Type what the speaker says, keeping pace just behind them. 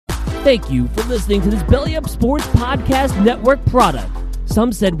Thank you for listening to this Belly Up Sports Podcast Network product.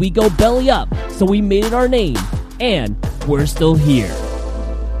 Some said we go belly up, so we made it our name, and we're still here.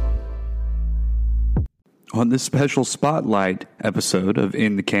 On this special spotlight episode of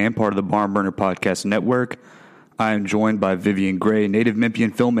In the Can, part of the Barn Burner Podcast Network, I am joined by VIVIAN Gray, native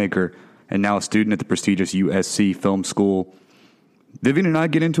Memphian filmmaker, and now a student at the prestigious USC Film School. VIVIAN and I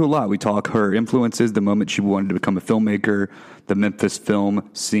get into a lot. We talk her influences, the moment she wanted to become a filmmaker, the Memphis film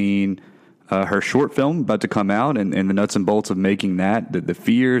scene, her short film about to come out, and the nuts and bolts of making that, the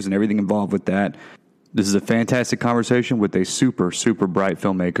fears and everything involved with that. This is a fantastic conversation with a super, super bright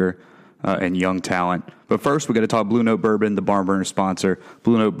filmmaker and young talent. But first, we got to talk Blue Note Bourbon, the Barn Burner sponsor.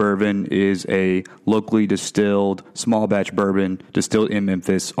 Blue Note Bourbon is a locally distilled, small batch bourbon distilled in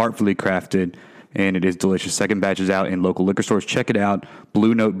Memphis, artfully crafted, and it is delicious. Second batch is out in local liquor stores. Check it out.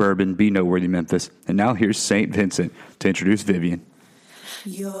 Blue Note Bourbon, be noteworthy, Memphis. And now here's St. Vincent to introduce VIVIAN.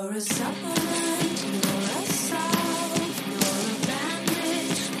 You're a supplement, you're a salve, you're a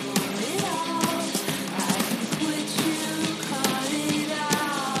bandage for it all. I can quit you, cut it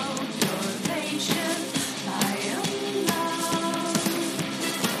out. You're a patient, I am love.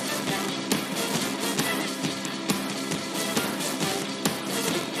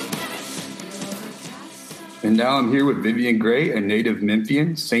 And now I'm here with VIVIAN Gray, a native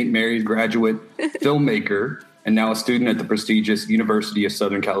Memphian, St. Mary's graduate, filmmaker, and now a student at the prestigious University of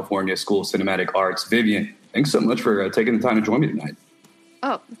Southern California School of Cinematic Arts. VIVIAN, thanks so much for taking the time to join me tonight.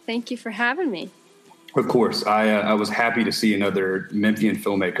 Oh, thank you for having me. Of course. I was happy to see another Memphian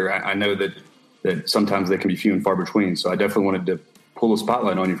filmmaker. I know that sometimes they can be few and far between, so I definitely wanted to pull a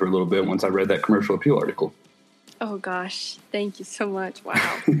spotlight on you for a little bit once I read that commercial appeal article. Oh, gosh. Thank you so much.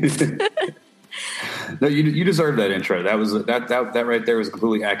 Wow. No, you deserve that intro. That right there was a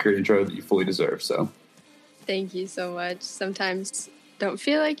completely accurate intro that you fully deserve. So, thank you so much. Sometimes don't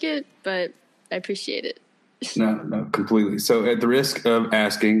feel like it, but I appreciate it. No, completely. So, at the risk of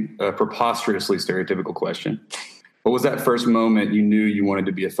asking a preposterously stereotypical question, what was that first moment you knew you wanted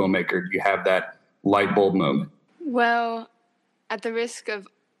to be a filmmaker? Do you have that light bulb moment? Well, at the risk of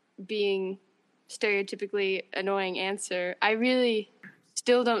being stereotypically annoying answer, I really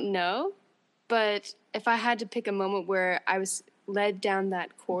still don't know. But if I had to pick a moment where I was led down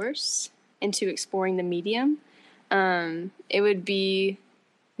that course into exploring the medium, it would be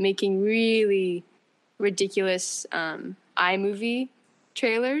making really ridiculous iMovie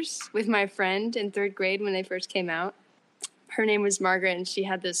trailers with my friend in third grade when they first came out. Her name was Margaret, and she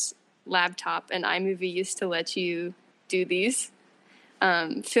had this laptop, and iMovie used to let you do these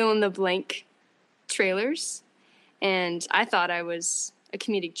fill-in-the-blank trailers. And I thought I was a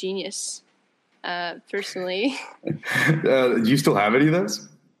comedic genius. Personally. Do you still have any of those?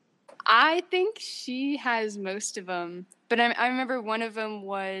 I think she has most of them, but I remember one of them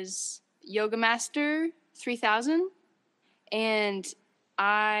was Yoga Master 3000, and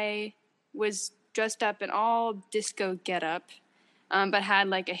I was dressed up in all disco getup, but had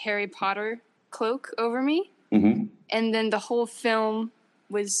like a Harry Potter cloak over me, and then the whole film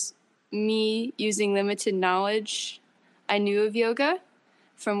was me using limited knowledge I knew of yoga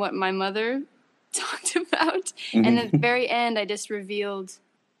from what my mother talked about. And at the very end, I just revealed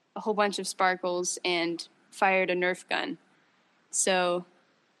a whole bunch of sparkles and fired a Nerf gun. So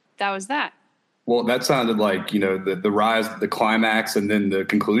that was that. Well, that sounded like, the rise, the climax, and then the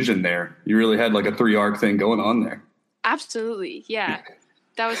conclusion there. You really had like a 3-arc thing going on there. Absolutely. Yeah.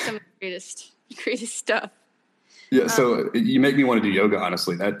 That was some of the greatest stuff. Yeah. So you make me want to do yoga,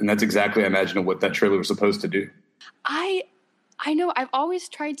 honestly. And that's exactly, I imagine, what that trailer was supposed to do. I know I've always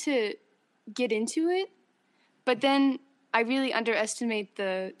tried to get into it, but then I really underestimate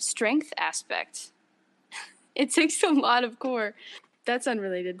the strength aspect. It takes a lot of core. That's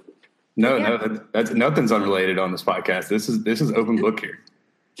unrelated. No, that's nothing's unrelated on this podcast. This is open book here.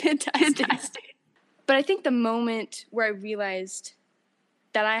 Fantastic. But I think the moment where I realized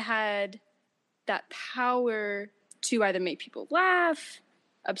that I had that power to either make people laugh,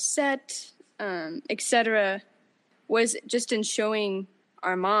 upset, etc., was just in showing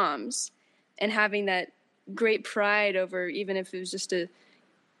our moms and having that great pride over, even if it was just a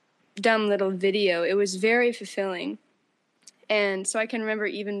dumb little video. It was very fulfilling. And so I can remember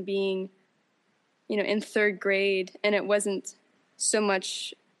even being, in third grade, and it wasn't so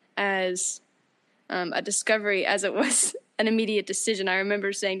much as a discovery as it was an immediate decision. I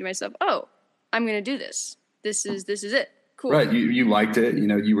remember saying to myself, oh, I'm going to do this. This is it. Cool. Right. You liked it.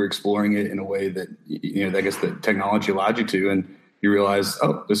 You were exploring it in a way that, I guess the technology allowed you to, and you realize,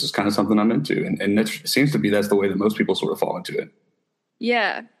 oh, this is kind of something I'm into. And that seems to be, that's the way that most people sort of fall into it.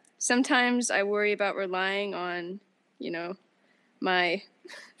 Yeah. Sometimes I worry about relying on, my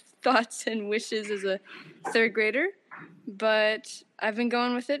thoughts and wishes as a third grader, but I've been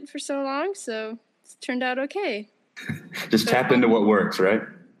going with it for so long, so it's turned out okay. Just tap into what works, right?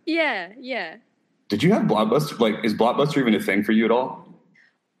 Yeah. Did you have Blockbuster? Like, is Blockbuster even a thing for you at all?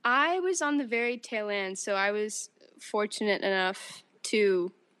 I was on the very tail end, so I was fortunate enough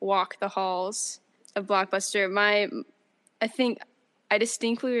to walk the halls of Blockbuster. I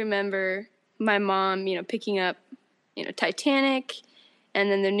distinctly remember my mom, picking up, Titanic, and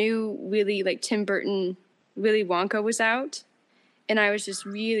then the new Tim Burton Willy Wonka was out, and I was just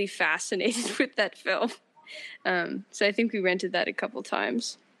really fascinated with that film. So I think we rented that a couple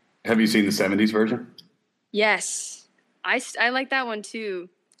times. Have you seen the 70s version? Yes. I like that one too.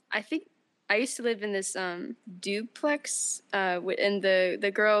 I think I used to live in this duplex, and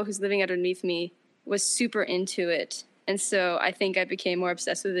the girl who's living underneath me was super into it. And so I think I became more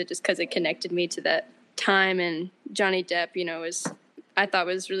obsessed with it just because it connected me to that time. And Johnny Depp, I thought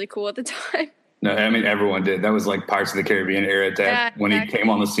was really cool at the time. No, I mean, everyone did. That was like Pirates of the Caribbean era Depp. When he came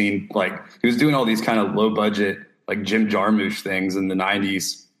on the scene, he was doing all these kind of low budget, like Jim Jarmusch things in the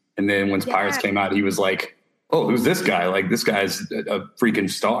 90s. And then when Pirates came out, he was like, oh, who's this guy? Like, this guy's a freaking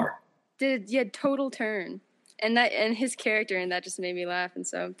star. Total turn. And his character, and that just made me laugh. And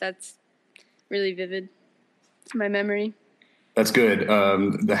so that's really vivid to my memory. That's good.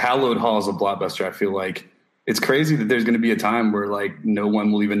 The hallowed halls of Blockbuster, I feel like it's crazy that there's going to be a time where no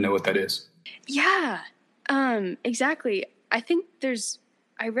one will even know what that is. Yeah, exactly. I think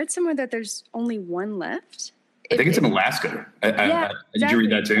I read somewhere that there's only one left. I think it's in Alaska. Did you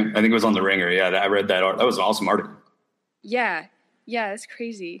read that too? I think it was on The Ringer. Yeah, I read that. That was an awesome article. Yeah, that's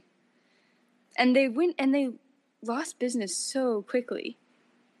crazy. And they lost business so quickly.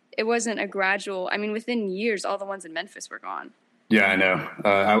 It wasn't a gradual. I mean, within years, all the ones in Memphis were gone. Yeah, I know.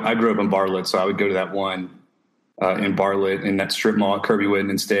 I grew up in Bartlett, so I would go to that one in Bartlett in that strip mall at Kirby Whitten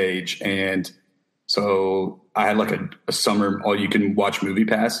and Stage. And so I had a summer all-you-can-watch movie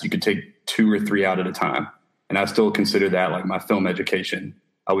pass. You could take 2 or 3 out at a time. And I still consider that my film education.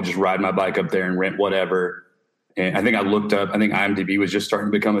 I would just ride my bike up there and rent whatever. And I think IMDb was just starting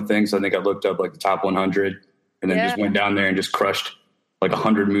to become a thing. So I think I looked up the top 100 and then just went down there and just crushed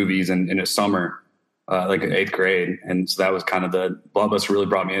 100 movies in a summer, in 8th grade. And so that was kind of the Blockbuster really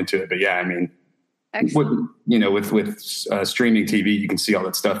brought me into it. But yeah, I mean, with streaming TV, you can see all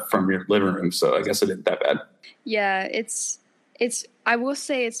that stuff from your living room. So I guess it isn't that bad. Yeah, I will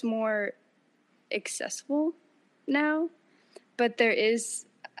say it's more accessible now, but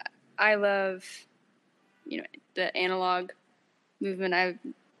I love, the analog movement. I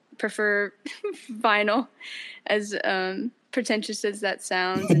prefer vinyl, as pretentious as that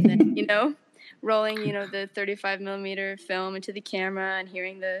sounds. And then, rolling, the 35 millimeter film into the camera and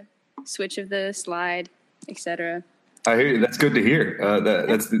hearing the switch of the slide, etc. I hear you. That's good to hear.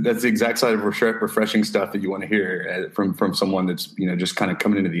 That's the exact side of refreshing stuff that you want to hear from someone that's, just kind of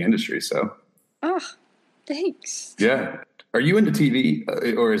coming into the industry. So. Oh, thanks. Yeah. Are you into TV,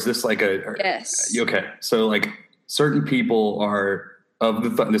 or is this yes. Okay. So certain people are of the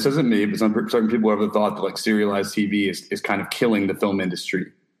thought, this isn't me, but certain people are of the thought that serialized TV is kind of killing the film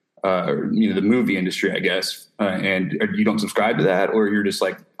industry, or, the movie industry, I guess. And you don't subscribe to that, or you're just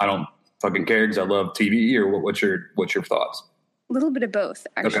I don't fucking care because I love TV, or what's your thoughts? A little bit of both,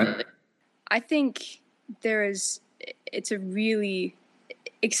 actually. Okay. I think it's a really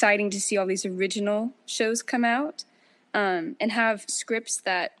exciting to see all these original shows come out, and have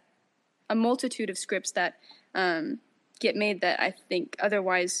a multitude of scripts that get made that I think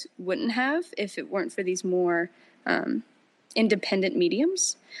otherwise wouldn't have if it weren't for these more independent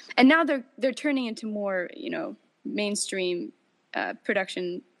mediums. And now they're turning into more, mainstream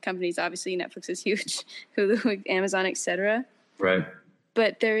production companies. Obviously, Netflix is huge, Hulu, Amazon, etc. Right.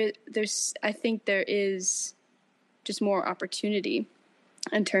 But I think there is just more opportunity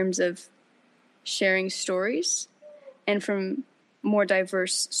in terms of sharing stories and from more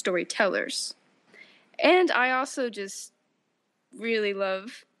diverse storytellers. And I also just really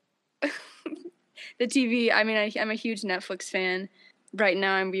love the TV. I mean, I'm a huge Netflix fan. Right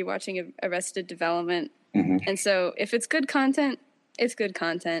now I'm rewatching Arrested Development. Mm-hmm. And so if it's good content, it's good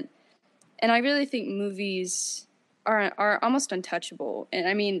content. And I really think movies are almost untouchable. And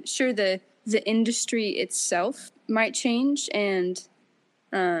I mean, sure, the industry itself might change and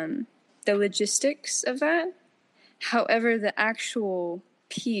the logistics of that. However, the actual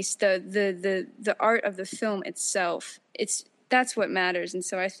piece, the art of the film itself, that's what matters. And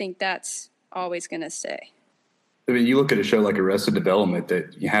so I think that's always going to stay. I mean, you look at a show like Arrested Development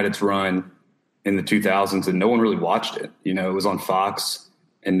that had its run in the 2000s and no one really watched it. It was on Fox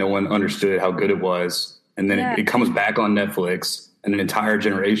and no one understood how good it was. And then it comes back on Netflix and an entire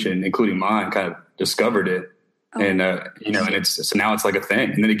generation, including mine, kind of discovered it. And, you know, and it's, so now it's like a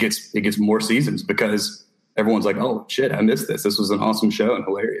thing, and then it gets more seasons because everyone's like, oh shit, I missed this. This was an awesome show and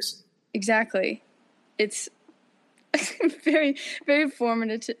hilarious. Exactly. It's very, very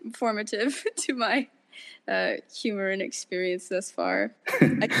formative to my humor and experience thus far.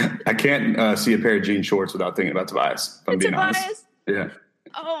 I can't see a pair of jean shorts without thinking about Tobias, if I'm being honest. Yeah.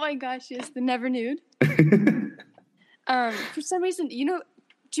 Oh my gosh, yes, the never nude. For some reason, you know,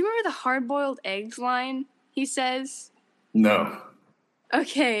 do you remember the hard-boiled eggs line he says? No.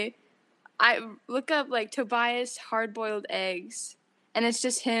 Okay. I look up like Tobias hard-boiled eggs, and it's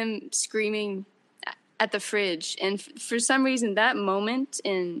just him screaming at the fridge. And for some reason, that moment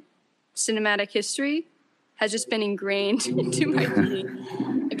in cinematic history has just been ingrained into my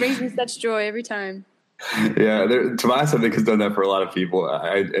being. It brings me such joy every time. Yeah, Tobias, I think, has done that for a lot of people.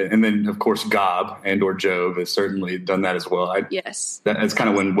 And then, of course, Gob and or Jove has certainly done that as well. Yes. That's kind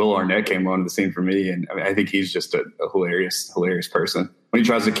of when Will Arnett came on the scene for me. And I mean, I think he's just a hilarious person. When he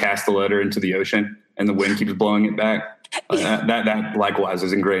tries to cast the letter into the ocean and the wind keeps blowing it back, that likewise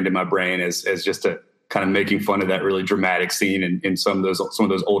is ingrained in my brain as just a kind of making fun of that really dramatic scene in some of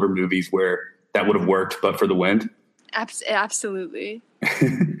those older movies where that would have worked, but for the wind. Absolutely.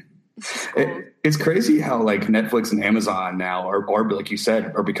 It's crazy how like Netflix and Amazon now are like you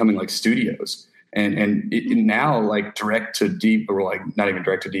said, are becoming like studios, and now like direct to or like not even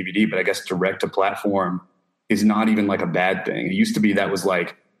direct to DVD, but I guess direct to platform is not even like a bad thing. It used to be that was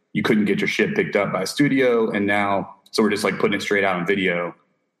like you couldn't get your shit picked up by a studio, and now so we're just like putting it straight out on video,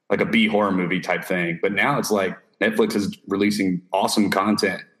 like a B horror movie type thing. But now it's like Netflix is releasing awesome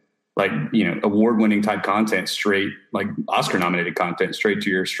content, like, you know, award-winning type content straight, like Oscar-nominated content straight to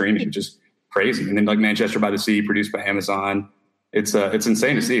your streaming, which is crazy. And then like Manchester by the Sea, produced by Amazon. It's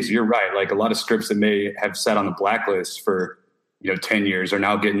insane to see. So you're right. Like a lot of scripts that may have sat on the blacklist for, 10 years are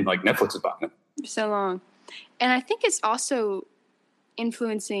now getting like Netflix is buying them. So long. And I think it's also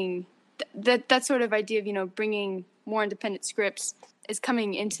influencing that sort of idea of, bringing more independent scripts is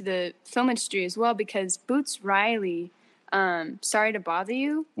coming into the film industry as well, because Boots Riley, Sorry to Bother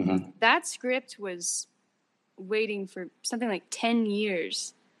You, that script was waiting for something like 10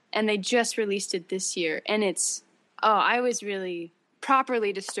 years, and they just released it this year. And I was really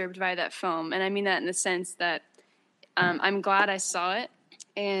properly disturbed by that film. And I mean that in the sense that I'm glad I saw it,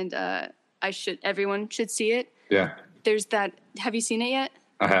 and everyone should see it. Yeah. There's that. Have you seen it yet?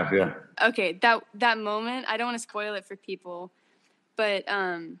 I have, yeah. Okay, that moment, I don't want to spoil it for people, but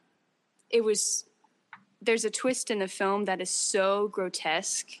there's a twist in the film that is so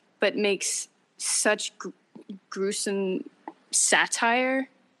grotesque, but makes such gruesome satire.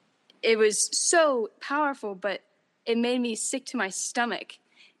 It was so powerful, but it made me sick to my stomach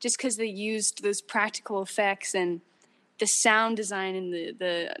just because they used those practical effects and the sound design and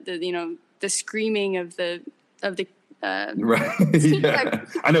the screaming of the right. Yeah.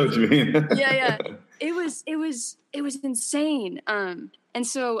 I know what you mean. yeah. It was insane. And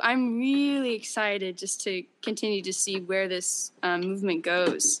so I'm really excited just to continue to see where this movement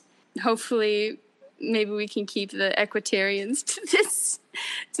goes. Hopefully, maybe we can keep the Equitarians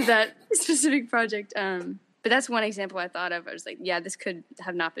to that specific project. But that's one example I thought of. I was like, yeah, this could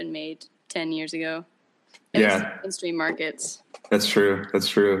have not been made 10 years ago. Yeah. Mainstream markets. That's true.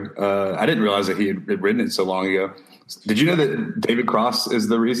 I didn't realize that he had written it so long ago. Did you know that David Cross is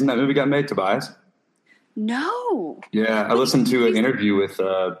the reason that movie got made, Tobias? No. Yeah, I listened to an interview with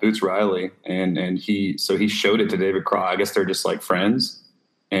Boots Riley, and he showed it to David Cross. I guess they're just like friends,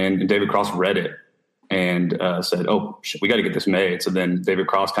 and David Cross read it and said, "Oh, shit, we got to get this made." So then David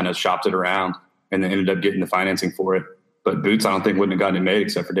Cross kind of shopped it around, and then ended up getting the financing for it. But Boots, I don't think, wouldn't have gotten it made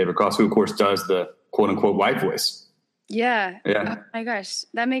except for David Cross, who of course does the quote unquote white voice. Yeah. Yeah. Oh my gosh,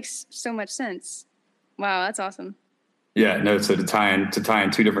 that makes so much sense. Wow, that's awesome. Yeah. No. So to tie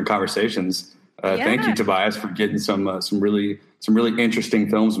in two different conversations. Thank you, Tobias, for getting some really interesting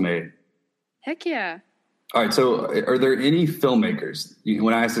films made. Heck yeah. All right. So are there any filmmakers?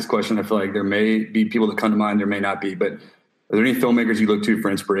 When I ask this question, I feel like there may be people that come to mind, there may not be, but are there any filmmakers you look to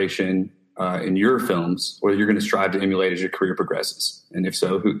for inspiration in your films, or you're going to strive to emulate as your career progresses? And if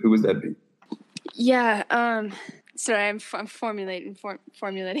so, who would that be? Yeah. Sorry, I'm formulating.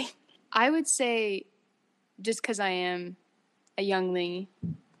 I would say, just because I am a youngling,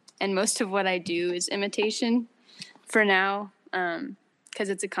 and most of what I do is imitation for now, because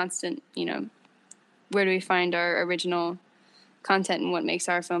it's a constant, where do we find our original content and what makes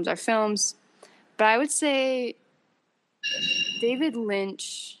our films. But I would say David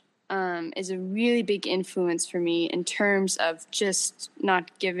Lynch is a really big influence for me in terms of just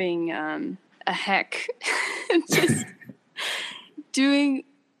not giving a heck. doing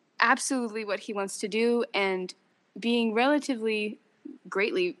absolutely what he wants to do and being relatively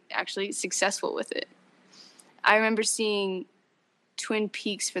greatly actually successful with it. I remember seeing Twin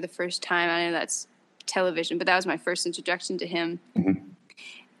Peaks for the first time. I know that's television, but that was my first introduction to him. Mm-hmm.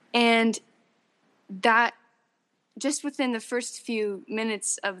 And that just within the first few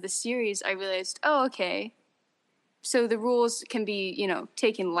minutes of the series, I realized, oh, okay, so the rules can be,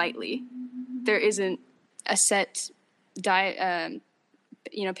 taken lightly. There isn't a set paradigm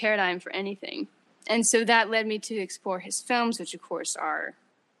for anything. And so that led me to explore his films, which of course are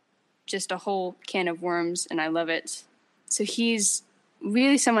just a whole can of worms, and I love it. So he's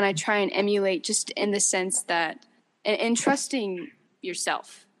really someone I try and emulate, just in the sense that, and trusting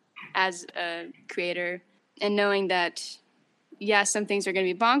yourself as a creator, and knowing that, yeah, some things are going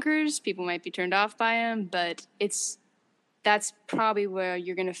to be bonkers, people might be turned off by them, but that's probably where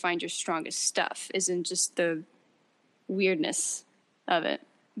you're going to find your strongest stuff, isn't just the weirdness of it.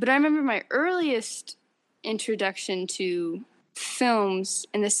 But I remember my earliest introduction to films,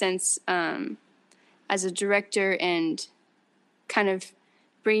 in the sense as a director, and kind of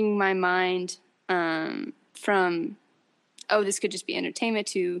bringing my mind from, oh, this could just be entertainment,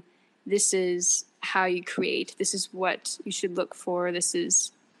 to this is how you create, this is what you should look for, this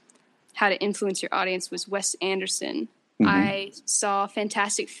is how to influence your audience, was Wes Anderson. Mm-hmm. I saw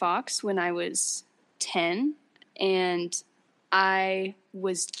Fantastic Fox when I was 10, and I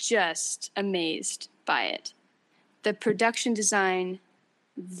was just amazed by it. The production design,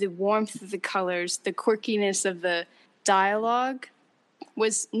 the warmth of the colors, the quirkiness of the dialogue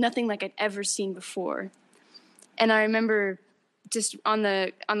was nothing like I'd ever seen before. And I remember just on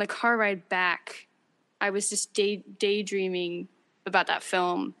the car ride back, I was just daydreaming about that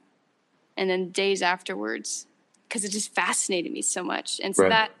film, and then days afterwards, because it just fascinated me so much. And so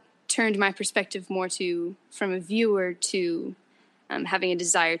that turned my perspective more from a viewer to having a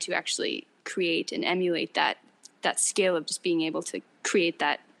desire to actually create and emulate that scale of just being able to create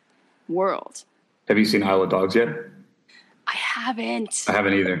that world. Have you seen Isle of Dogs yet? I haven't. I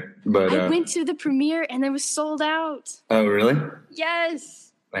haven't either. But I went to the premiere and it was sold out. Oh, really?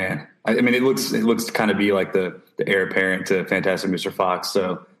 Yes. Man, I mean, it looks to kind of be like the heir apparent to Fantastic Mr. Fox.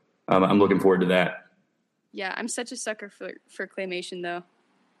 So I'm looking forward to that. Yeah, I'm such a sucker for claymation, though.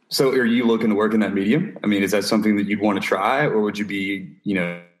 So are you looking to work in that medium? I mean, is that something that you'd want to try, or would you be,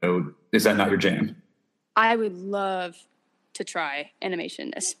 is that not your jam? I would love to try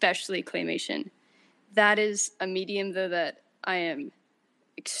animation, especially claymation. That is a medium, though, that I am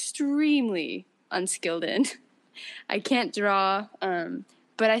extremely unskilled in. I can't draw,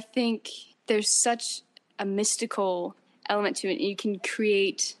 but I think there's such a mystical element to it. You can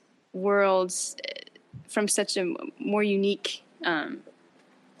create worlds from such a more unique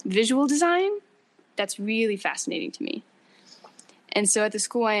visual design that's really fascinating to me. And so at the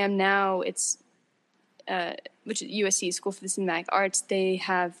school I am now, it's which is USC, School for the Cinematic Arts, they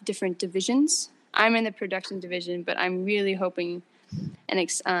have different divisions. I'm in the production division, but I'm really hoping and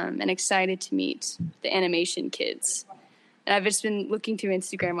excited to meet the animation kids. And I've just been looking through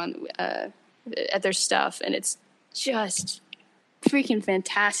Instagram at their stuff, and it's just freaking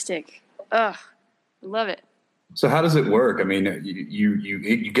fantastic. Ugh, I love it. So how does it work? I mean,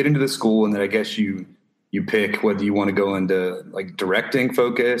 you get into the school, and then I guess you pick whether you want to go into like directing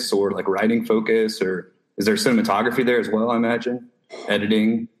focus or like writing focus, or is there cinematography there as well? I imagine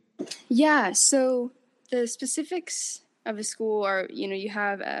editing. Yeah. So the specifics of a school are, you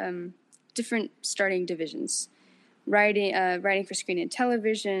have different starting divisions: writing for screen and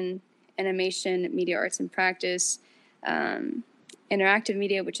television, animation, media arts and practice, interactive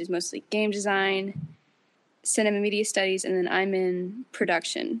media, which is mostly game design, cinema media studies, and then I'm in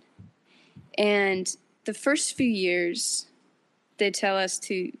production. And the first few years, they tell us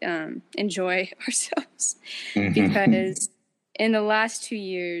to enjoy ourselves because in the last 2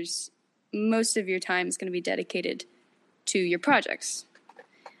 years, most of your time is going to be dedicated to your projects,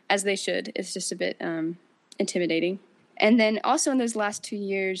 as they should. It's just a bit intimidating. And then also in those last 2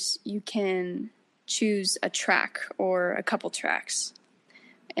 years, you can choose a track or a couple tracks.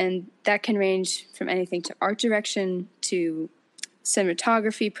 And that can range from anything to art direction to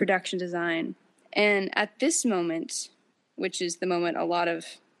cinematography, production design. And at this moment, which is the moment a lot of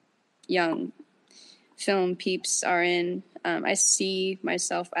young film peeps are in, I see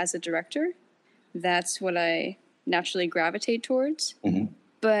myself as a director. That's what I naturally gravitate towards. Mm-hmm.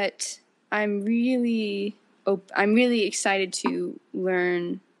 But I'm really excited to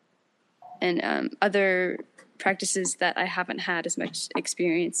learn and other practices that I haven't had as much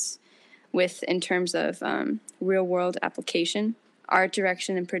experience with in terms of real world application. Art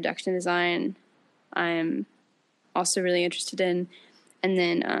direction and production design I'm also really interested in. And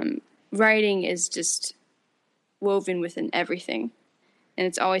then writing is just woven within everything. And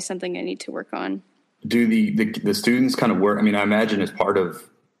it's always something I need to work on. Do the students kind of work? I mean, I imagine as part of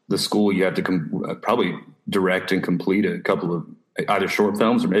the school, you have to probably direct and complete a couple of either short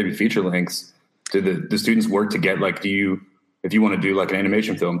films or maybe feature lengths. Do the students work to get, like, if you want to do like an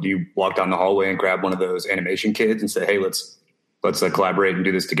animation film, do you walk down the hallway and grab one of those animation kids and say, hey, let's collaborate and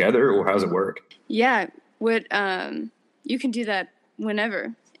do this together? Or how does it work? Yeah. You can do that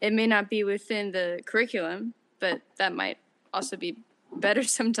whenever. It may not be within the curriculum, but that might also be better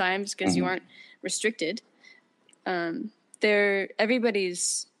sometimes because you aren't restricted.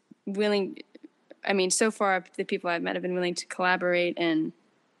 Everybody's willing. I mean, so far the people I've met have been willing to collaborate and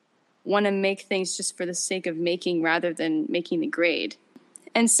want to make things just for the sake of making rather than making the grade.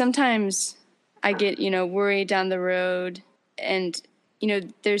 And sometimes I get, worried down the road, and,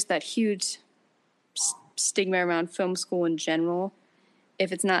 there's that huge stigma around film school in general.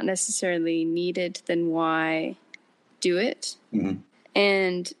 If it's not necessarily needed, then why do it? Mm-hmm.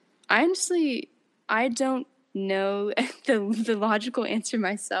 And honestly, I don't know the logical answer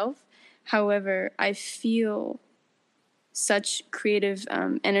myself. However, I feel such creative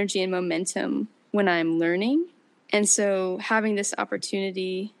energy and momentum when I'm learning. And so having this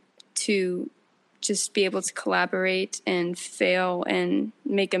opportunity to just be able to collaborate and fail and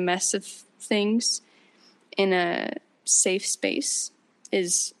make a mess of things in a safe space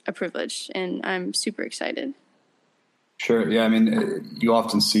is a privilege, and I'm super excited. Sure. Yeah. I mean, you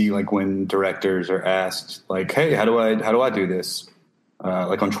often see, like, when directors are asked, like, hey, how do I do this?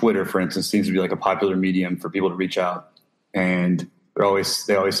 Like on Twitter, for instance, seems to be like a popular medium for people to reach out. And they always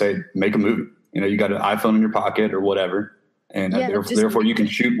say, make a movie. You got an iPhone in your pocket or whatever, and therefore you can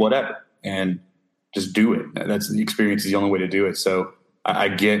shoot whatever and just do it. That's the experience is the only way to do it. So I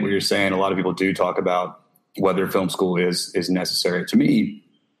get what you're saying. A lot of people do talk about whether film school is necessary. To me,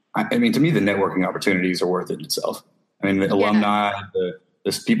 the networking opportunities are worth it in itself. I mean, the alumni,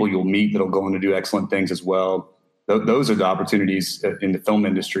 the people you'll meet that'll go on to do excellent things as well. Those are the opportunities in the film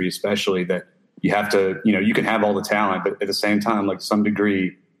industry, especially, that you have to, you can have all the talent, but at the same time, like, to some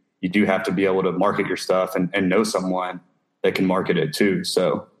degree, you do have to be able to market your stuff and know someone that can market it too.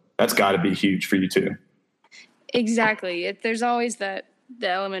 So that's got to be huge for you too. Exactly. There's always the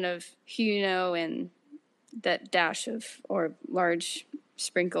element of and that dash of, or large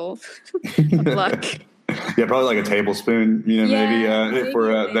sprinkle of luck. Yeah, probably like a tablespoon, maybe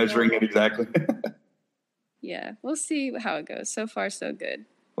for measuring it exactly. Yeah, we'll see how it goes. So far, so good.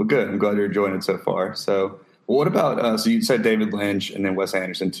 Well, good. I'm glad you're enjoying it so far. So, what about, so you said David Lynch and then Wes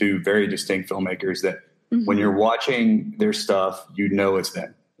Anderson, two very distinct filmmakers that when you're watching their stuff, it's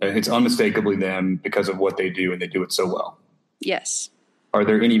them. It's unmistakably them because of what they do, and they do it so well. Yes. Are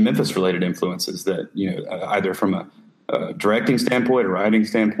there any Memphis-related influences that, either from a directing standpoint, or writing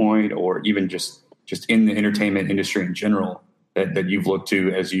standpoint, or even just in the entertainment industry in general, that you've looked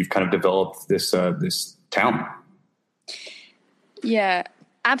to as you've kind of developed this talent? Yeah,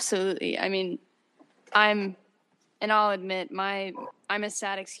 absolutely. I mean, I'll admit, I'm a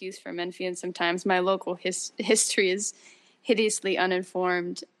sad excuse for Memphian sometimes. My local history is hideously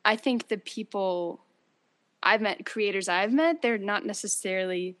uninformed. I think the people creators I've met, they're not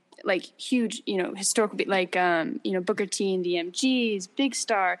necessarily like huge, historical, like, Booker T and the MGs, Big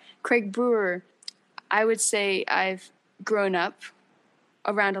Star, Craig Brewer. I would say I've grown up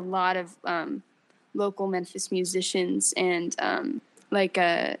around a lot of local Memphis musicians, and so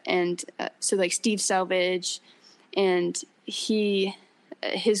like Steve Selvage, and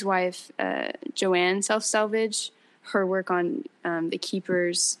his wife Joanne Selvage, her work on The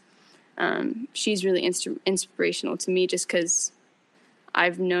Keepers. She's really inspirational to me, just because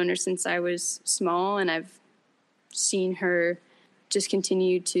I've known her since I was small, and I've seen her just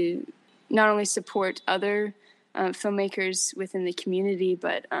continue to not only support other filmmakers within the community,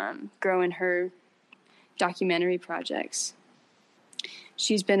 but grow in her documentary projects.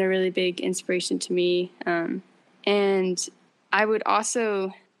 She's been a really big inspiration to me. And I would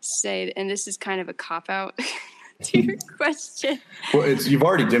also say, and this is kind of a cop-out to your question. Well, you've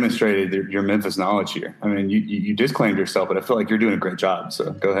already demonstrated your Memphis knowledge here. I mean, you disclaimed yourself, but I feel like you're doing a great job.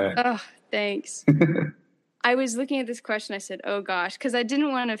 So go ahead. Oh, thanks. I was looking at this question. I said, oh gosh, because I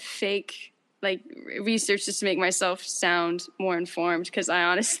didn't want to fake like research just to make myself sound more informed, because I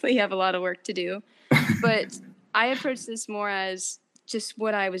honestly have a lot of work to do. But I approached this more as just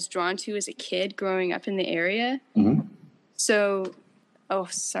what I was drawn to as a kid growing up in the area. Mm-hmm. So, oh,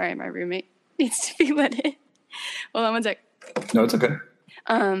 sorry, my roommate needs to be let in. Hold on one sec. No, it's okay.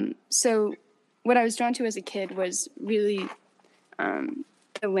 So what I was drawn to as a kid was really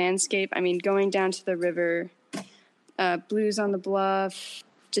the landscape. I mean, going down to the river, Blues on the Bluff,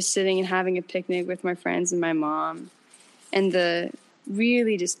 just sitting and having a picnic with my friends and my mom, and the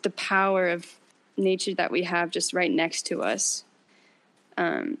really just the power of nature that we have just right next to us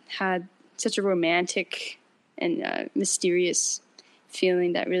had such a romantic and mysterious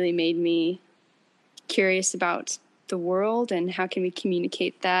feeling that really made me curious about the world and how can we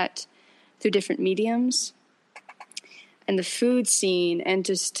communicate that through different mediums. And the food scene and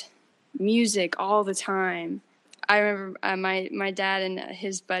just music all the time. I remember my dad and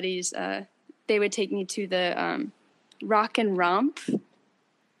his buddies, they would take me to the Rock and Romp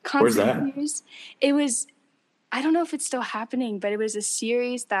concert. Where's that? Series. It was, I don't know if it's still happening, but it was a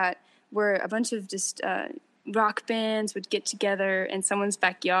series that where a bunch of just rock bands would get together in someone's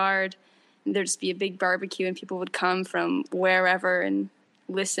backyard. And there'd just be a big barbecue and people would come from wherever and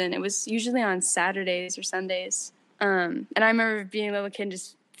listen. It was usually on Saturdays or Sundays. And I remember being a little kid and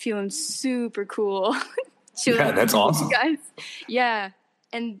just feeling super cool. Yeah, that's awesome. Guys. Yeah.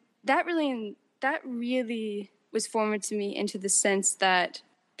 And that really was formative to me into the sense that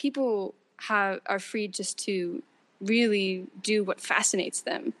people are free just to really do what fascinates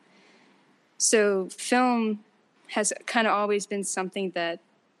them. So film has kind of always been something that,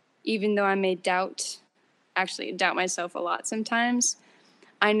 even though I may doubt myself a lot sometimes,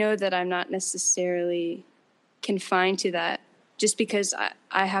 I know that I'm not necessarily confined to that just because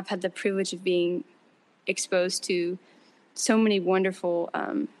I have had the privilege of being exposed to so many wonderful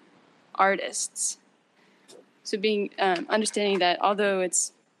artists. So being understanding that although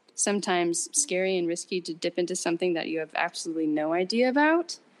it's sometimes scary and risky to dip into something that you have absolutely no idea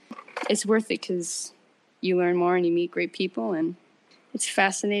about, it's worth it because you learn more and you meet great people and it's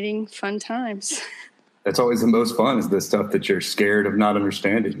fascinating, fun times. That's always the most fun, is the stuff that you're scared of not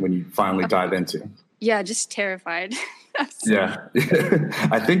understanding when you finally dive into. Yeah, just terrified. Yeah.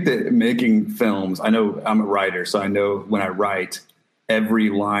 I think that making films, I know I'm a writer, so I know when I write, every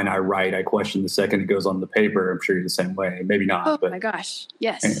line I write, I question the second it goes on the paper. I'm sure you're the same way. Maybe not. Oh, but, my gosh.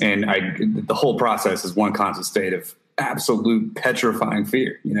 Yes. And the whole process is one constant state of absolute petrifying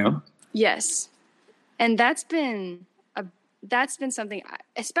fear, you know? Yes. And that's been something,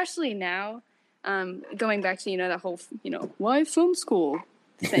 especially now, going back to, the whole, why film school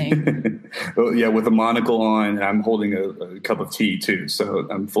thing. Well, yeah, with a monocle on, and I'm holding a cup of tea too, so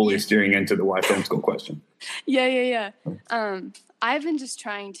I'm fully steering into the why film school question. Yeah. I've been just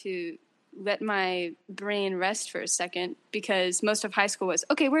trying to let my brain rest for a second because most of high school was,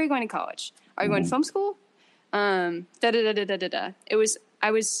 okay, where are you going to college? Are you going to film school? I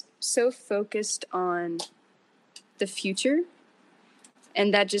was so focused on the future,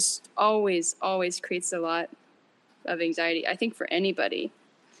 and that just always creates a lot of anxiety, I think, for anybody.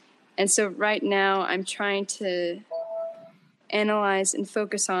 And so right now I'm trying to analyze and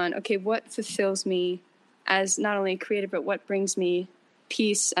focus on, okay, what fulfills me as not only a creator, but what brings me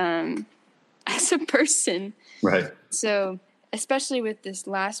peace as a person. Right. So especially with this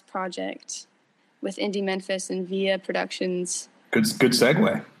last project with Indie Memphis and VIA Productions. Good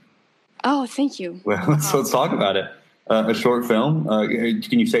segue. Oh, thank you. Well, let's talk about it. A short film.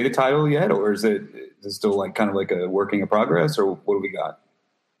 Can you say the title yet, or is it still like kind of like a working in progress, or what do we got?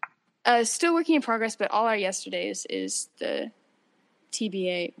 Still working in progress, but all our yesterdays is the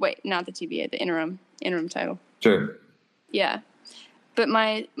TBA. Wait, not the TBA, the interim title. Sure. Yeah, but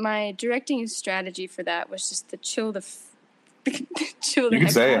my directing strategy for that was just to chill the chill the. You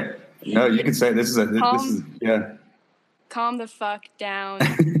can say it. No, you can say it. This is Calm the fuck down,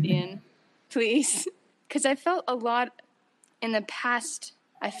 Ian, please. Because I felt a lot in the past.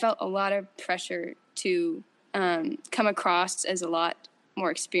 I felt a lot of pressure to come across as a lot more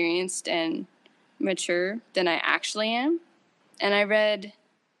experienced and mature than I actually am. And I read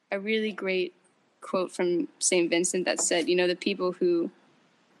a really great quote from St. Vincent that said, the people who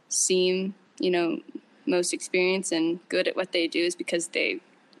seem, most experienced and good at what they do is because they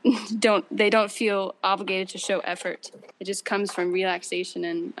don't feel obligated to show effort. It just comes from relaxation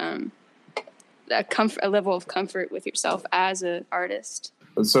and a level of comfort with yourself as an artist.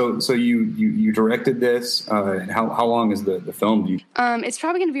 So you directed this. How long is the film? It's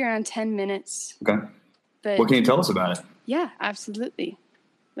probably going to be around 10 minutes. Okay. But what can you tell us about it? Yeah, absolutely.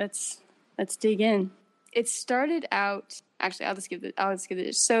 Let's dig in. It started out. Actually, I'll just give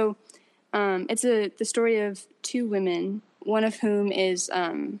it. So, it's the story of two women. One of whom is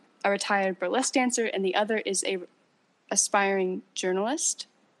a retired burlesque dancer, and the other is a aspiring journalist.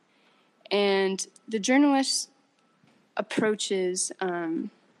 And the journalist approaches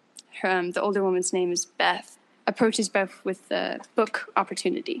the older woman's name is Beth. Approaches Beth with a book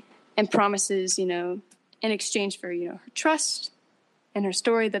opportunity and promises, in exchange for her trust and her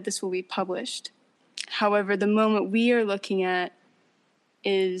story, that this will be published. However, the moment we are looking at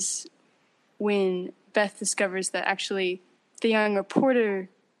is when Beth discovers that actually the young reporter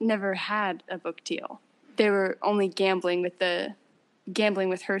never had a book deal. They were only gambling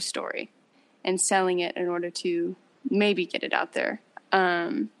with her story and selling it in order to maybe get it out there.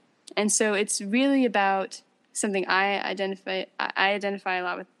 And so it's really about something I identify a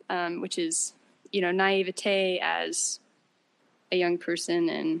lot with, which is, naivete as a young person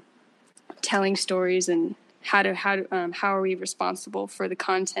and telling stories, and how are we responsible for the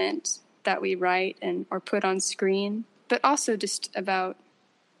content that we write or put on screen, but also just about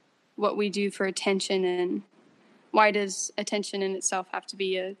what we do for attention, and why does attention in itself have to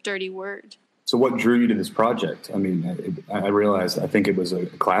be a dirty word? So what drew you to this project? I mean, I realized, I think it was a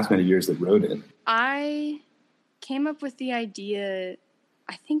classmate of yours that wrote it. I came up with the idea,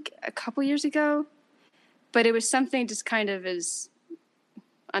 I think, a couple years ago, but it was something just kind of as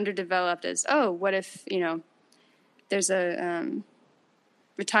underdeveloped as, what if, there's a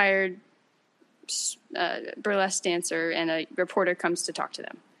retired burlesque dancer and a reporter comes to talk to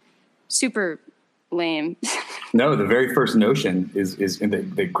them. Super lame. No, the very first notion is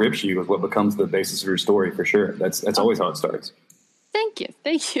that grips you with what becomes the basis of your story, for sure. That's always how it starts. Thank you.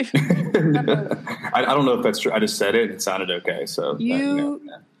 I don't know if that's true. I just said it and it sounded okay. So no,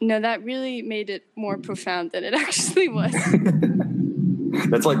 that really made it more profound than it actually was.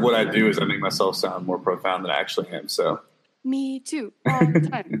 That's like what I do, is I make myself sound more profound than I actually am. So me too, all the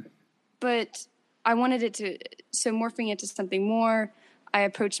time. But I wanted it to, so morphing it to something more, I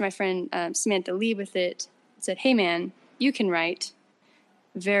approached my friend Samantha Lee with it and said, hey man, you can write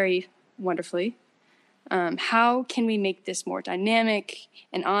very wonderfully. How can we make this more dynamic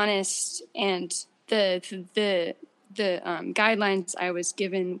and honest? And the guidelines I was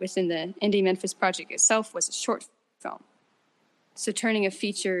given within the Indie Memphis project itself was a short film. So turning a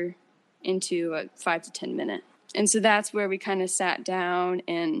feature into a 5 to 10 minute. And so that's where we kind of sat down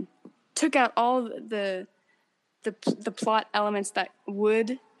and took out all the plot elements that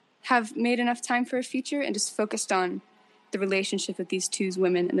would have made enough time for a feature, and just focused on the relationship of these two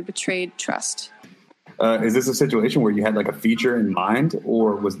women and the betrayed trust. Is this a situation where you had like a feature in mind,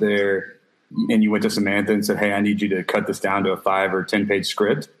 or was there, and you went to Samantha and said, hey, I need you to cut this down to a 5 or 10 page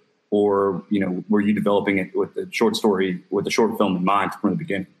script? Or, were you developing it with the short story, with the short film in mind from the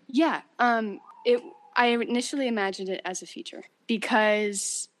beginning? Yeah. I initially imagined it as a feature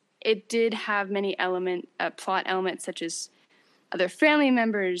because it did have many plot elements, such as other family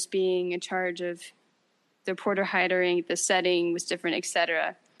members being in charge of the reporter hiring, the setting was different,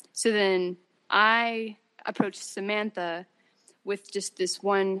 etc. So then I approached Samantha with just this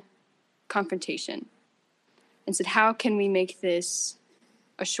one confrontation and said, how can we make this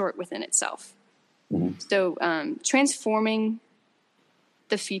a short within itself? Mm-hmm. So transforming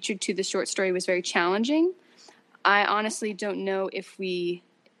the feature to the short story was very challenging. I honestly don't know if we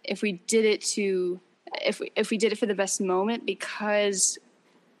did it for the best moment, because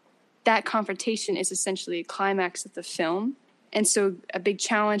that confrontation is essentially a climax of the film. And so a big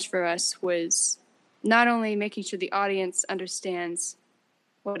challenge for us was not only making sure the audience understands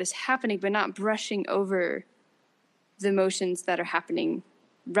what is happening, but not brushing over the emotions that are happening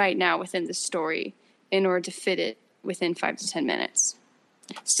right now within the story in order to fit it within 5 to 10 minutes.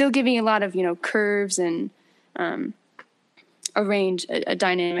 Still giving a lot of, curves and arrange a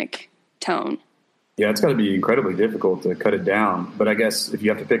dynamic tone. Yeah, it's got to be incredibly difficult to cut it down. But I guess if you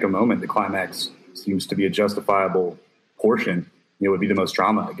have to pick a moment, the climax seems to be a justifiable portion. It would be the most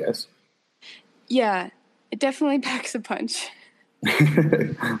drama, I guess. Yeah, it definitely packs a punch.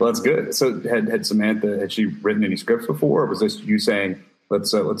 Well, that's good. So had Samantha, had she written any scripts before, or was this you saying,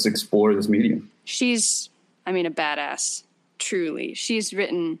 let's explore this medium? She's a badass, truly. She's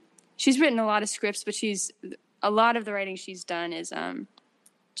written a lot of scripts, but a lot of the writing she's done is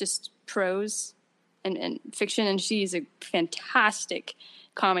just prose and fiction, and she's a fantastic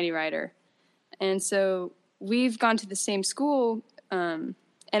comedy writer. And so we've gone to the same school and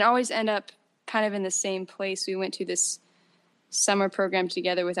always end up kind of in the same place. We went to this summer program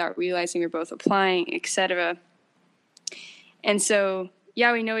together without realizing we're both applying, etc. And so,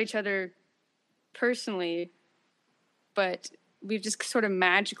 yeah, we know each other personally, but we've just sort of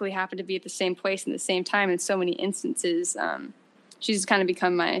magically happened to be at the same place in the same time in so many instances. She's just kind of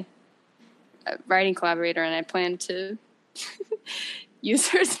become my writing collaborator, and I plan to use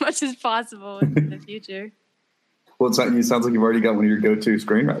her as much as possible in the future. Well, it sounds like you've already got one of your go-to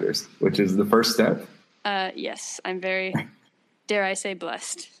screenwriters, which is the first step. Yes, I'm very, dare I say,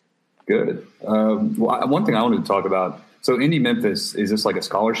 blessed. Good. One thing I wanted to talk about, so Indie Memphis, is this like a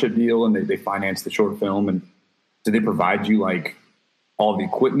scholarship deal, and they finance the short film, and do they provide you like all the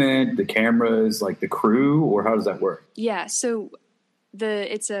equipment, the cameras, like the crew, or how does that work? Yeah, so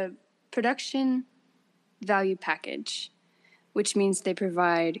it's a production value package, which means they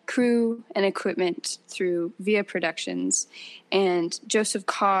provide crew and equipment through VIA Productions. And Joseph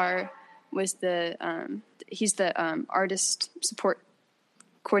Carr was he's the artist support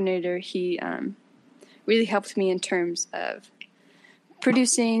coordinator. He really helped me in terms of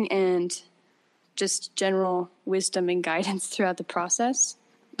producing and just general wisdom and guidance throughout the process.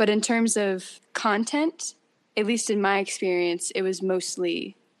 But in terms of content, at least in my experience, it was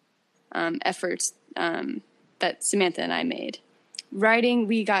mostly efforts that Samantha and I made. Writing,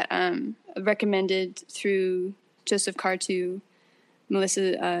 we got recommended through Joseph Carr to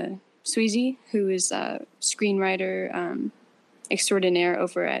Melissa Sweezy, who is a screenwriter extraordinaire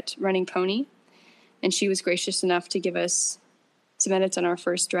over at Running Pony. And she was gracious enough to give us some edits on our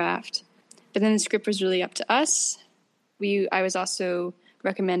first draft. But then the script was really up to us. I was also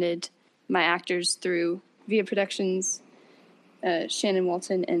recommended my actors through VIA Productions, Shannon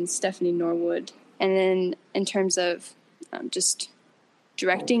Walton and Stephanie Norwood. And then in terms of just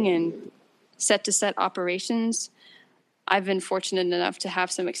directing and set-to-set operations, I've been fortunate enough to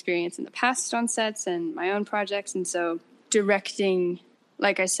have some experience in the past on sets and my own projects. And so directing,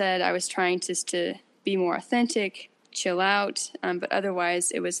 like I said, I was trying to be more authentic, chill out, but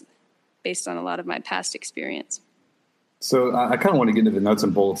otherwise it was based on a lot of my past experience. So I kind of want to get into the nuts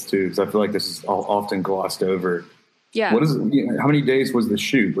and bolts too, because I feel like this is often glossed over. Yeah. What is it? How many days was the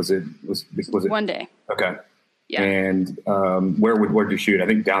shoot? Was it 1 day? Okay. Yeah. And where did you shoot? I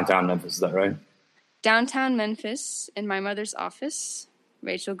think downtown Memphis. Is that right? Downtown Memphis in my mother's office,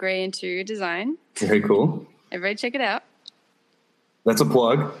 Rachel Gray Interior Design. Very cool. Everybody check it out. That's a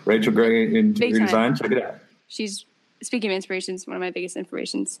plug. Rachel Gray Interior Design. Check it out. She's, speaking of inspirations, one of my biggest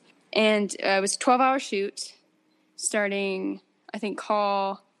inspirations. And it was a 12-hour shoot starting, I think,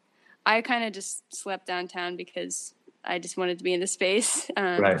 I kind of just slept downtown because I just wanted to be in the space.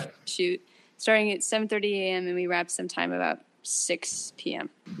 Right. Shoot. Starting at 7:30 a.m. and we wrapped sometime about 6 p.m.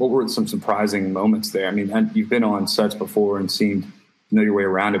 What were some surprising moments there? I mean, you've been on sets before and seemed to know your way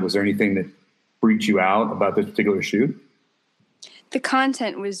around it. Was there anything that freaked you out about this particular shoot? The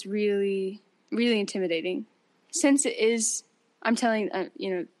content was really, really intimidating. Since it is, I'm telling, a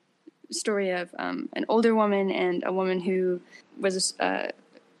story of an older woman and a woman who was a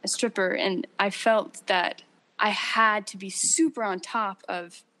stripper, and I felt that I had to be super on top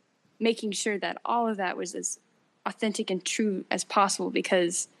of making sure that all of that was as authentic and true as possible,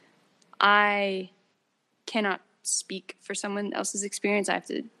 because I cannot speak for someone else's experience. I have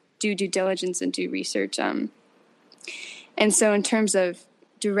to do due diligence and do research. And so in terms of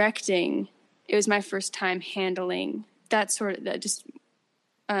directing, it was my first time handling that sort of just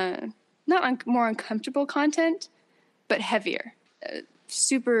more uncomfortable content, but heavier,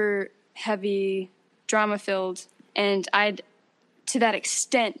 super heavy, drama-filled. And I'd, to that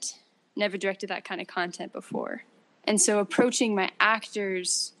extent, never directed that kind of content before. And so approaching my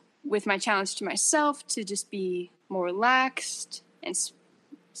actors with my challenge to myself to just be more relaxed and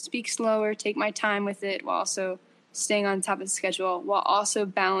speak slower, take my time with it, while also staying on top of the schedule, while also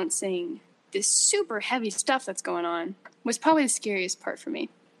balancing this super heavy stuff that's going on, was probably the scariest part for me.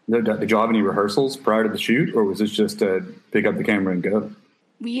 Did you have any rehearsals prior to the shoot, or was this just to pick up the camera and go?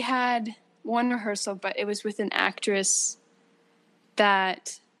 We had one rehearsal, but it was with an actress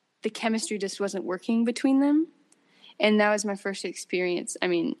that the chemistry just wasn't working between them. And that was my first experience. I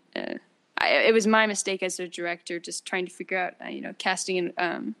mean, it was my mistake as a director, just trying to figure out, casting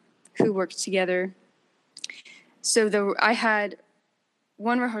and who worked together. So I had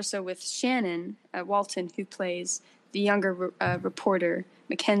one rehearsal with Shannon Walton, who plays the younger reporter,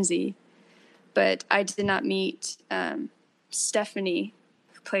 Mackenzie. But I did not meet Stephanie,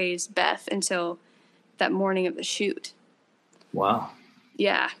 who plays Beth, until that morning of the shoot. Wow.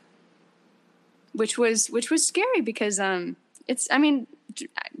 Yeah. Which was scary because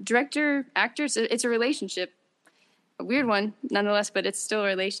director, actors, it's a relationship, a weird one nonetheless, but it's still a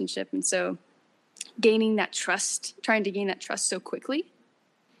relationship. And so trying to gain that trust so quickly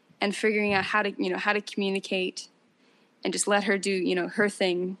and figuring out how to communicate and just let her do, her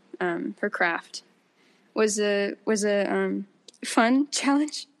thing, her craft was a fun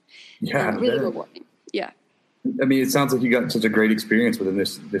challenge. Yeah. Really rewarding. Yeah. I mean, it sounds like you got such a great experience within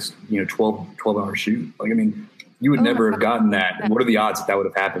this 12-hour shoot. Like, I mean, you would never have gotten that. And what are the odds that would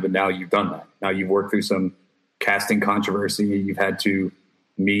have happened? But now you've done that. Now you've worked through some casting controversy. You've had to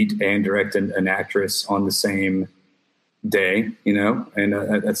meet and direct an actress on the same day, and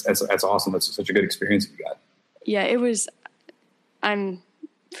that's awesome. That's such a good experience you got. Yeah, it was. I'm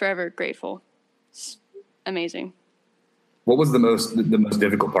forever grateful. It's amazing. What was the most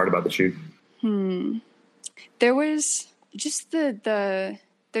difficult part about the shoot? There was just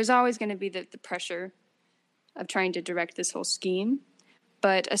there's always going to be the pressure of trying to direct this whole scheme,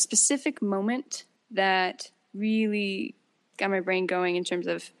 but a specific moment that really got my brain going in terms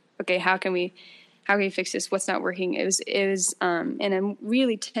of, okay, how can we fix this? What's not working? It was in a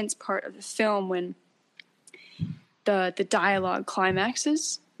really tense part of the film when the dialogue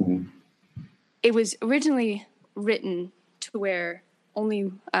climaxes. Mm-hmm. It was originally written to where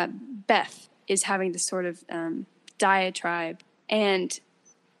only Beth is having this sort of diatribe, and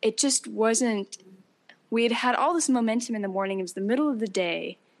it just wasn't. We had had all this momentum in the morning. It was the middle of the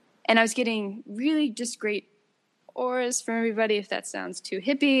day, and I was getting really just great auras from everybody. If that sounds too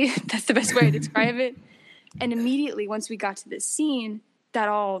hippie, that's the best way to describe it. And immediately, once we got to this scene, that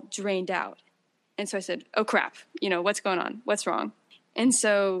all drained out. And so I said, oh, crap, what's going on? What's wrong? And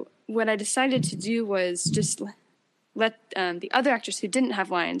so what I decided to do was just let the other actors who didn't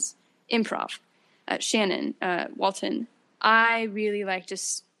have lines improv. Shannon, Walton. I really like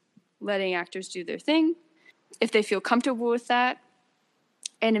just letting actors do their thing if they feel comfortable with that.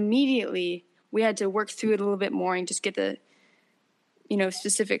 And immediately we had to work through it a little bit more and just get the,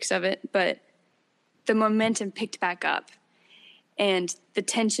 specifics of it. But the momentum picked back up and the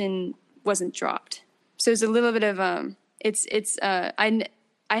tension wasn't dropped. So it's a little bit of, I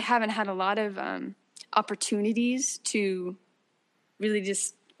haven't had a lot of opportunities to really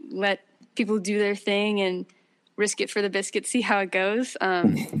just let people do their thing and risk it for the biscuit, see how it goes.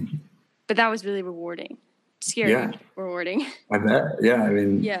 But that was really rewarding. Scary, rewarding. I bet. Yeah. I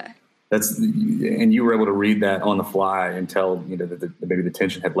mean, and you were able to read that on the fly and tell, that maybe the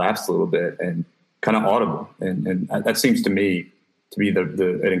tension had lapsed a little bit and kind of audible. And that seems to me to be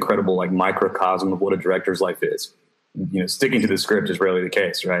an incredible like microcosm of what a director's life is. Sticking to the script is rarely the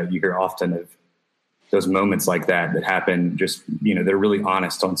case, right? You hear often of those moments like that happen just, they're really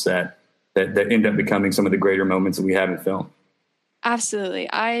honest on set that end up becoming some of the greater moments that we have in film. Absolutely.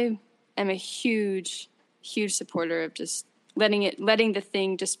 I am a huge supporter of just letting the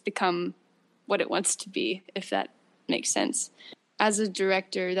thing just become what it wants to be, if that makes sense. As a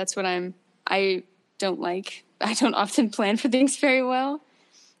director, that's what I don't often plan for things very well.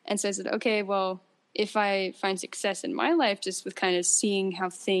 And so I said, okay, well, if I find success in my life just with kind of seeing how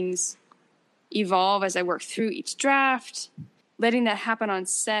things evolve as I work through each draft, letting that happen on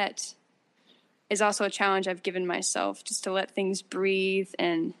set is also a challenge I've given myself, just to let things breathe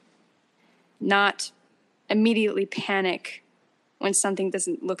and not immediately panic when something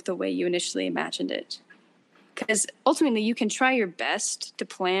doesn't look the way you initially imagined it. Because ultimately you can try your best to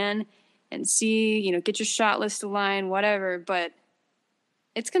plan and see, get your shot list aligned, whatever, but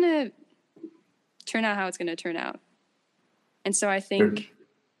it's going to turn out how it's going to turn out. And so I think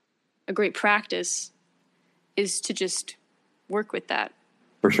a great practice is to just work with that.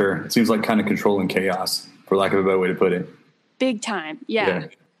 For sure. It seems like kind of controlling chaos, for lack of a better way to put it. Big time. Yeah.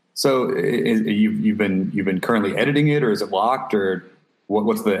 So you've been currently editing it, or is it locked, or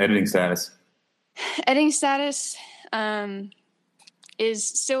what's the editing status? Editing status is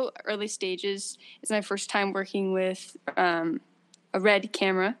still early stages. It's my first time working with a red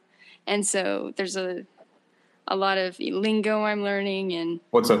camera. And so there's a lot of lingo I'm learning. And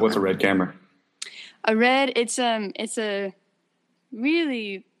what's a red camera? A red, it's a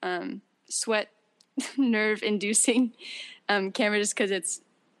really sweat nerve inducing camera, just because it's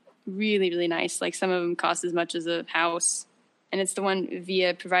really, really nice. Like some of them cost as much as a house, and it's the one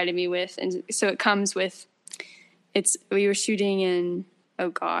VIA provided me with. And so it comes with, we were shooting in, oh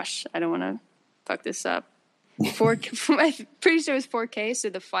gosh, I don't want to fuck this up. I'm pretty sure it was 4K, so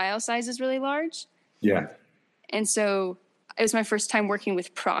the file size is really large. Yeah. And so it was my first time working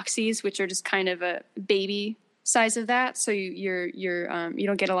with proxies, which are just kind of a baby size of that. So you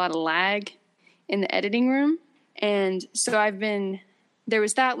don't get a lot of lag in the editing room. And so there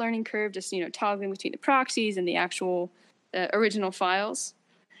was that learning curve, just, toggling between the proxies and the actual original files.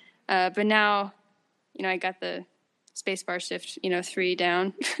 But now, I got the spacebar shift, 3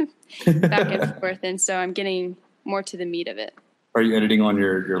 down back and forth. And so I'm getting more to the meat of it. Are you editing on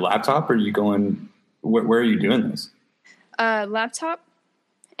your laptop, or are you going, where are you doing this? Laptop.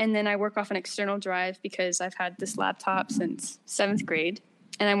 And then I work off an external drive because I've had this laptop since 7th grade.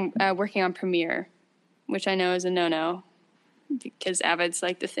 And I'm working on Premiere, which I know is a no-no because Avid's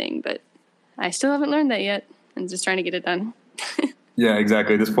like the thing, but I still haven't learned that yet. I'm just trying to get it done. Yeah,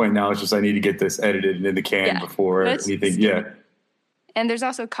 exactly. At this point now, it's just I need to get this edited and in the can before anything. Yeah. And there's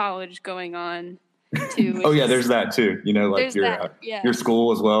also college going on too. Oh yeah, there's that too. Like your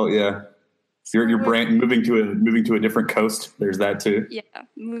school as well. Yeah. Your brand moving to a different coast. There's that too. Yeah,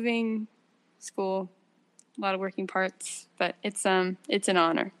 moving, school, lot of working parts, but it's an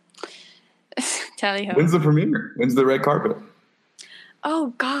honor. Tally ho. When's the premiere? When's the red carpet?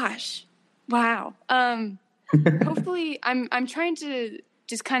 Oh gosh. Wow. Hopefully I'm trying to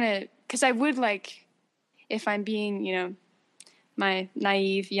just kind of, because I would like, if I'm being, my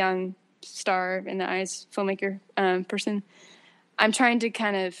naive young star in the eyes filmmaker person, I'm trying to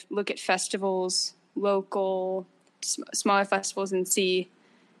kind of look at festivals, local, smaller festivals, and see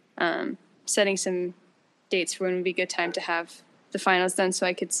setting some dates for when would be a good time to have the finals done so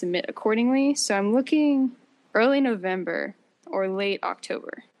I could submit accordingly. So I'm looking early November or late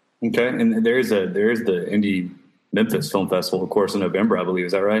October. Okay, and there's the Indie Memphis Film Festival, of course, in November, I believe.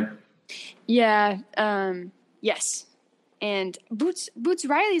 Is that right? Yeah. Yes. And Boots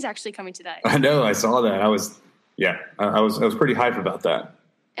Riley's actually coming to that. I know. I saw that. I was pretty hyped about that.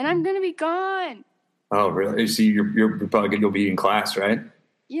 And I'm gonna be gone. Oh, really? See, you'll be in class, right?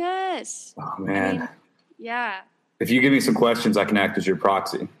 Yes. Oh man. Yeah. If you give me some questions, I can act as your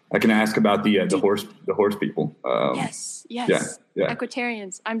proxy. I can ask about the horse people. Yes. Yeah.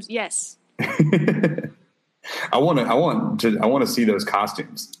 Equitarians. Yes. I want to see those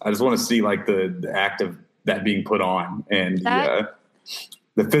costumes. I just want to see like the act of that being put on and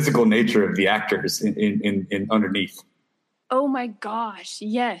the physical nature of the actors in underneath. Oh my gosh.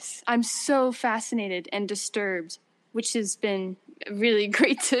 Yes. I'm so fascinated and disturbed, which has been really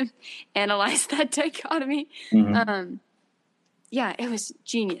great to analyze that dichotomy. Mm-hmm. Yeah, it was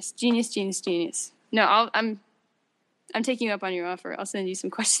genius. No, I'm taking you up on your offer. I'll send you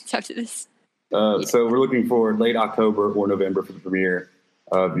some questions after this. So we're looking for late October or November for the premiere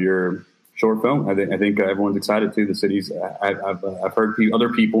of your short film. I think everyone's excited too. The cities. I've heard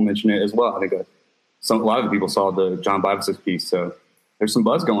other people mention it as well. I think a lot of the people saw the John Bivas' piece. So there's some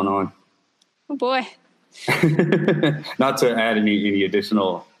buzz going on. Oh boy. Not to add any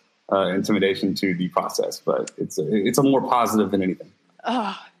additional intimidation to the process, but it's a more positive than anything.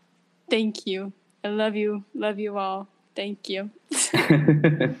 Oh, thank you. I love you. Love you all. Thank you.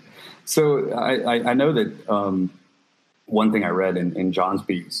 So I know that one thing I read in John's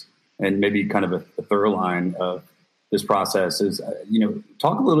piece, and maybe kind of a thorough line of this process is,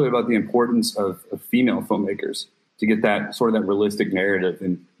 talk a little bit about the importance of female filmmakers to get that sort of that realistic narrative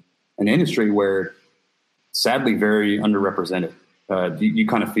in an industry where sadly very underrepresented. Do you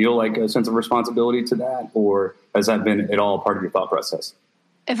kind of feel like a sense of responsibility to that, or has that been at all part of your thought process?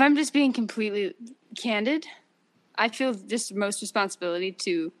 If I'm just being completely candid, I feel just most responsibility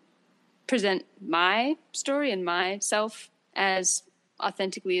to present my story and myself as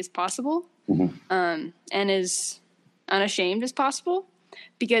authentically as possible, and as unashamed as possible,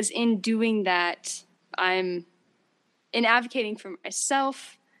 because in doing that, in advocating for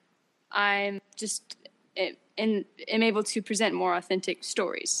myself, I'm just am able to present more authentic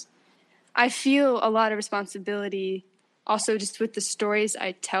stories. I feel a lot of responsibility also just with the stories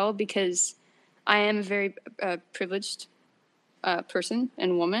I tell, because I am a very privileged person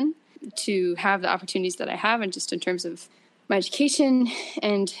and woman to have the opportunities that I have, and just in terms of my education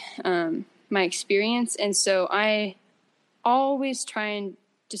and my experience. And so I always try and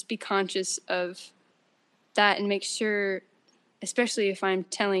just be conscious of that and make sure, especially if I'm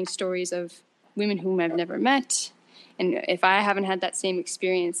telling stories of women whom I've never met, and if I haven't had that same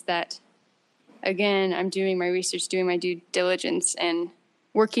experience, that, again, I'm doing my research, doing my due diligence, and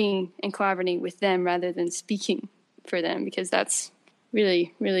working and collaborating with them rather than speaking for them, because that's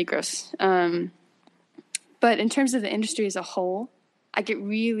really, really gross. But in terms of the industry as a whole, I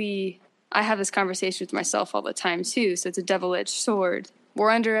have this conversation with myself all the time too, so it's a double-edged sword. We're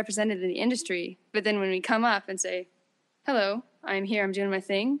underrepresented in the industry, but then when we come up and say, hello, I'm here, I'm doing my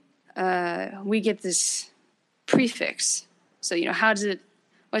thing, we get this prefix. So,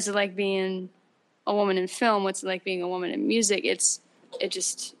 what's it like being a woman in film? What's it like being a woman in music? It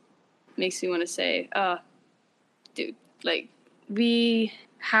just makes me want to say, dude, like, we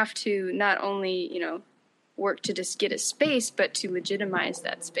have to not only, work to just get a space, but to legitimize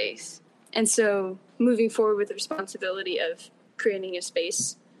that space. And so moving forward with the responsibility of creating a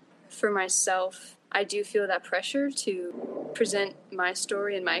space for myself, I do feel that pressure to present my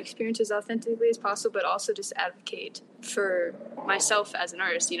story and my experience as authentically as possible, but also just advocate for myself as an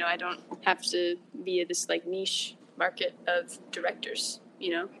artist. I don't have to be this like niche market of directors,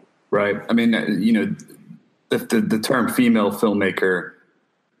 Right. I mean, the term female filmmaker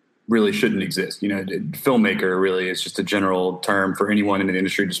really shouldn't exist. Filmmaker really is just a general term for anyone in the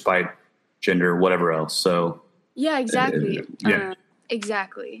industry, despite gender, whatever else. So yeah, exactly. Yeah.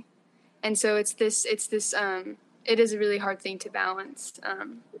 Exactly. And so it is a really hard thing to balance.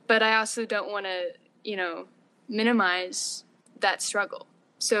 But I also don't want to, minimize that struggle.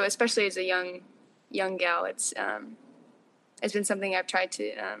 So especially as a young young gal, it's been something I've tried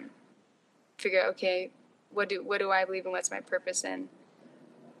to figure out. Okay, what do I believe in? What's my purpose and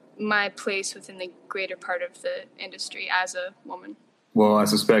my place within the greater part of the industry as a woman? Well, I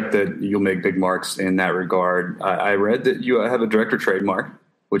suspect that you'll make big marks in that regard. I read that you have a director trademark,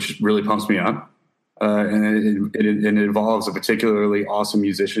 which really pumps me up. And it involves a particularly awesome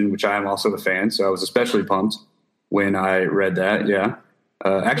musician, which I am also a fan. So I was especially pumped when I read that. Yeah.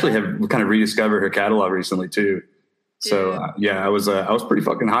 Actually have kind of rediscovered her catalog recently too. So I was pretty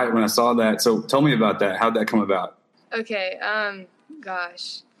fucking hyped when I saw that. So tell me about that. How'd that come about? Okay.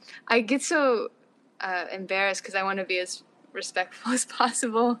 Gosh, I get so embarrassed because I want to be as respectful as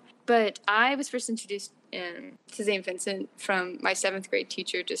possible. But I was first introduced to St. Vincent from my 7th grade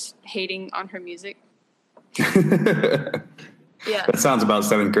teacher just hating on her music. Yeah. That sounds about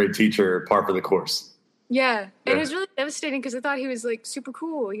 7th grade teacher par for the course. Yeah. And it was really devastating because I thought he was like super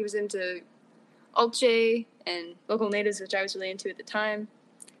cool. He was into alt-J and local natives, which I was really into at the time.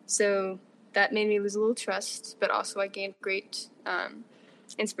 So that made me lose a little trust, but also I gained great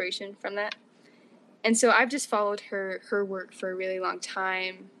inspiration from that. And so I've just followed her work for a really long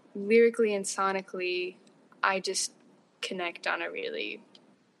time. Lyrically and sonically, I just connect on a really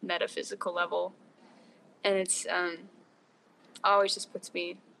metaphysical level. And it's always just puts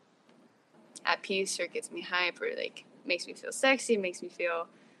me at peace or gets me hype or like makes me feel sexy, makes me feel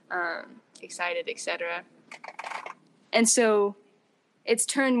excited, etc. And so it's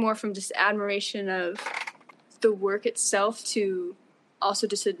turned more from just admiration of the work itself to also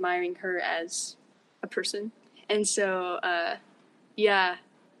just admiring her as a person. And so, I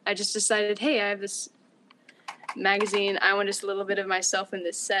just decided, hey, I have this magazine. I want just a little bit of myself in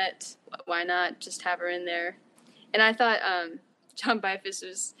this set. Why not just have her in there? And I thought John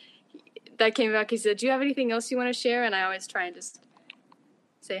Bifus that came back. He said, do you have anything else you want to share? And I always try and just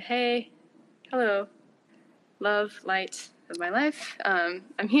say, hey, hello, love, light of my life. I'm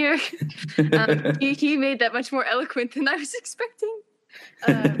here. He made that much more eloquent than I was expecting.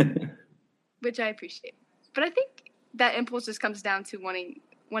 Which I appreciate. But I think that impulse just comes down to wanting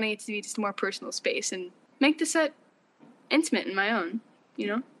it to be just more personal space and make the set intimate and my own, you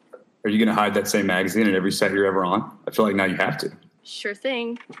know? Are you going to hide that same magazine in every set you're ever on? I feel like now you have to. Sure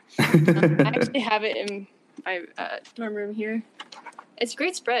thing. I actually have it in my dorm room here. It's a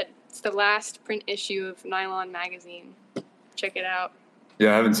great spread. It's the last print issue of Nylon magazine. Check it out.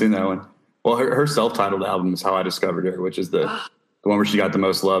 Yeah, I haven't seen that one. Well, her self-titled album is how I discovered her, which is the one where she got the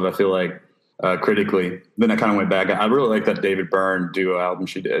most love, I feel like. Critically. Then I kind of went back. I really like that David Byrne duo album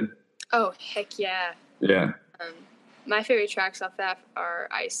she did. Oh, heck yeah. Yeah. My favorite tracks off that are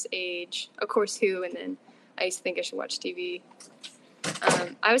Ice Age, of course, Who, and then I Used to Think I Should Watch TV.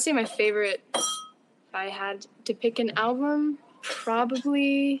 I would say my favorite, if I had to pick an album,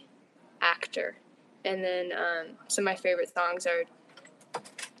 probably Actor. And then some of my favorite songs are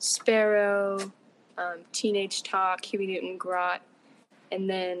Sparrow, Teenage Talk, Huey Newton, Grot, and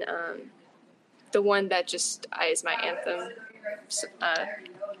then the one that just is my anthem,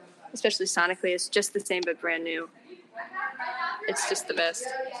 especially sonically, is Just the Same but Brand New. It's just the best.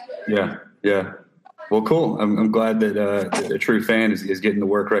 Yeah. Well, cool. I'm glad that a true fan is getting the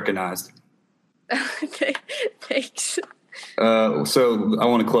work recognized. Thanks. So I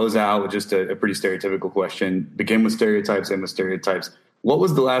want to close out with just a pretty stereotypical question. Begin with stereotypes, end with stereotypes. What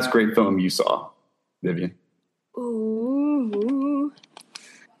was the last great film you saw, Vivian? Ooh.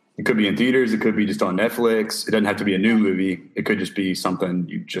 It could be in theaters. It could be just on Netflix. It doesn't have to be a new movie. It could just be something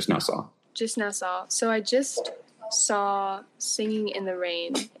you just now saw. So I just saw Singing in the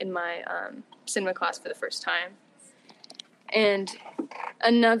Rain in my cinema class for the first time. And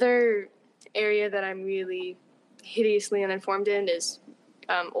another area that I'm really hideously uninformed in is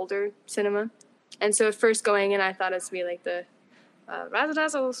older cinema. And so at first going in, I thought it would be like the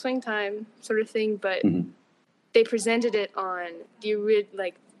razzle-dazzle swing time sort of thing, but they presented it on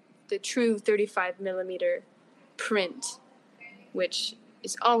the true 35 millimeter print, which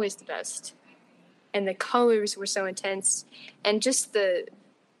is always the best. And the colors were so intense, and just the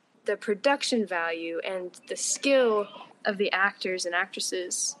production value and the skill of the actors and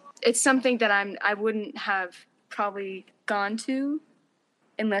actresses. It's something that I wouldn't have probably gone to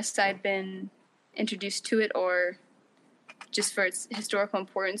unless I'd been introduced to it or just for its historical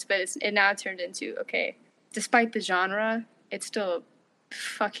importance. But it now turned into, okay, despite the genre, it's still a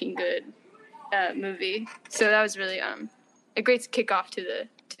fucking good movie. So that was really a great kickoff to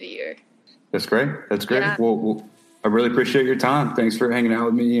the year. That's great. Yeah. Well, I really appreciate your time. Thanks for hanging out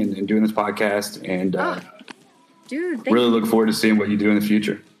with me and doing this podcast. And dude, really look forward to seeing what you do in the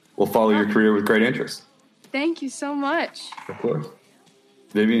future. We'll follow your career with great interest. Thank you so much. Of course.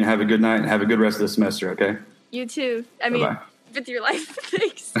 Vivian, have a good night and have a good rest of the semester, okay? You too. I mean, Bye-bye. with your life.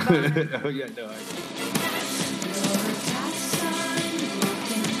 Thanks. Bye. Oh, yeah, no,